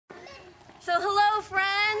So hello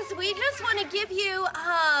friends, we just want to give you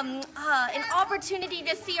an opportunity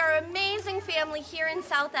to see our amazing family here in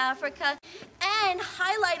South Africa and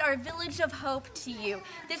highlight our Village of Hope to you.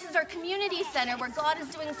 This is our community center where God is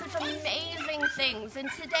doing such amazing things, and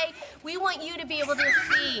today we want you to be able to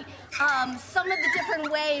see some of the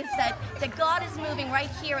different ways that God is moving right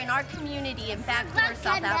here in our community in Backdoor,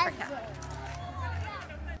 South Africa.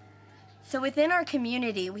 So within our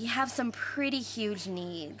community, we have some pretty huge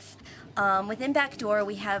needs. Within Backdoor,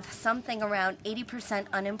 we have something around 80%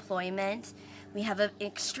 unemployment. We have an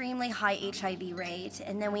extremely high HIV rate,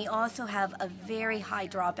 and then we also have a very high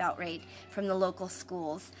dropout rate from the local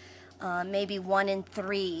schools. Maybe 1 in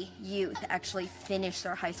 3 youth actually finish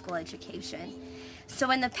their high school education. So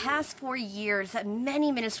in the past 4 years,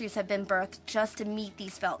 many ministries have been birthed just to meet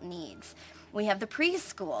these felt needs. We have the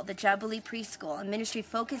preschool, the Jabuli Preschool, a ministry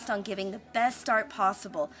focused on giving the best start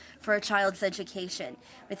possible for a child's education.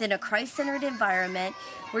 Within a Christ-centered environment,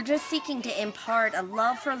 we're just seeking to impart a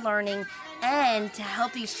love for learning and to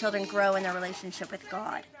help these children grow in their relationship with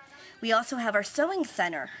God. We also have our sewing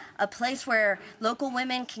center, a place where local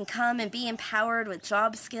women can come and be empowered with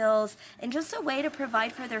job skills and just a way to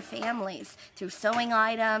provide for their families through sewing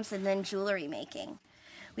items and then jewelry making.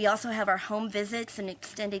 We also have our home visits and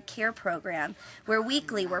extended care program, where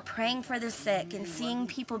weekly we're praying for the sick and seeing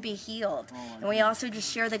people be healed. And we also just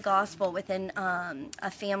share the gospel within a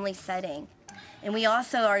family setting. And we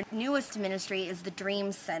also, our newest ministry is the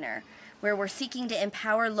Dream Center, where we're seeking to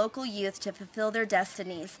empower local youth to fulfill their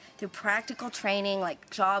destinies through practical training like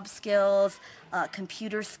job skills,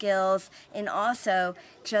 computer skills, and also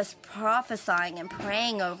just prophesying and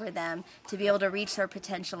praying over them to be able to reach their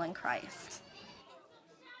potential in Christ.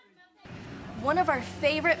 One of our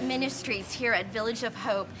favorite ministries here at Village of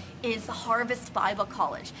Hope is the Harvest Bible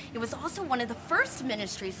College. It was also one of the first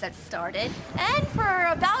ministries that started, and for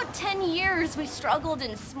about 10 years we struggled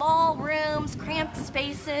in small rooms, cramped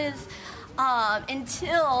spaces,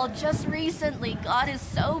 until just recently God has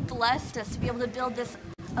so blessed us to be able to build this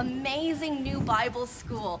amazing new Bible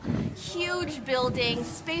school. Huge building,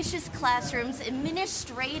 spacious classrooms,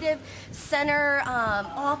 administrative center,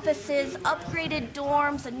 offices, upgraded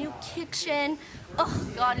dorms, a new kitchen. Oh,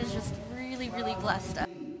 God has just really blessed us.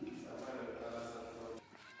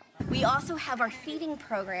 We also have our feeding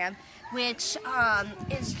program, which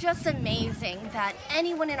is just amazing that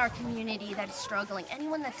anyone in our community that is struggling,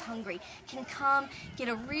 anyone that's hungry, can come get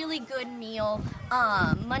a really good meal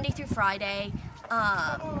Monday through Friday.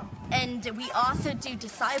 And we also do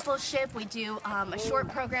discipleship. We do a short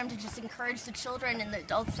program to just encourage the children and the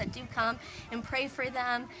adults that do come and pray for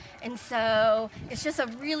them. And so it's just a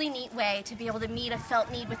really neat way to be able to meet a felt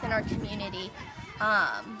need within our community.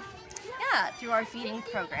 Through our feeding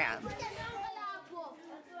program.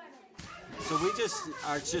 So we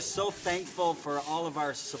are just so thankful for all of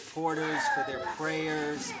our supporters, for their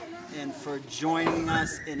prayers, and for joining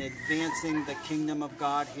us in advancing the kingdom of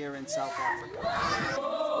God here in South Africa.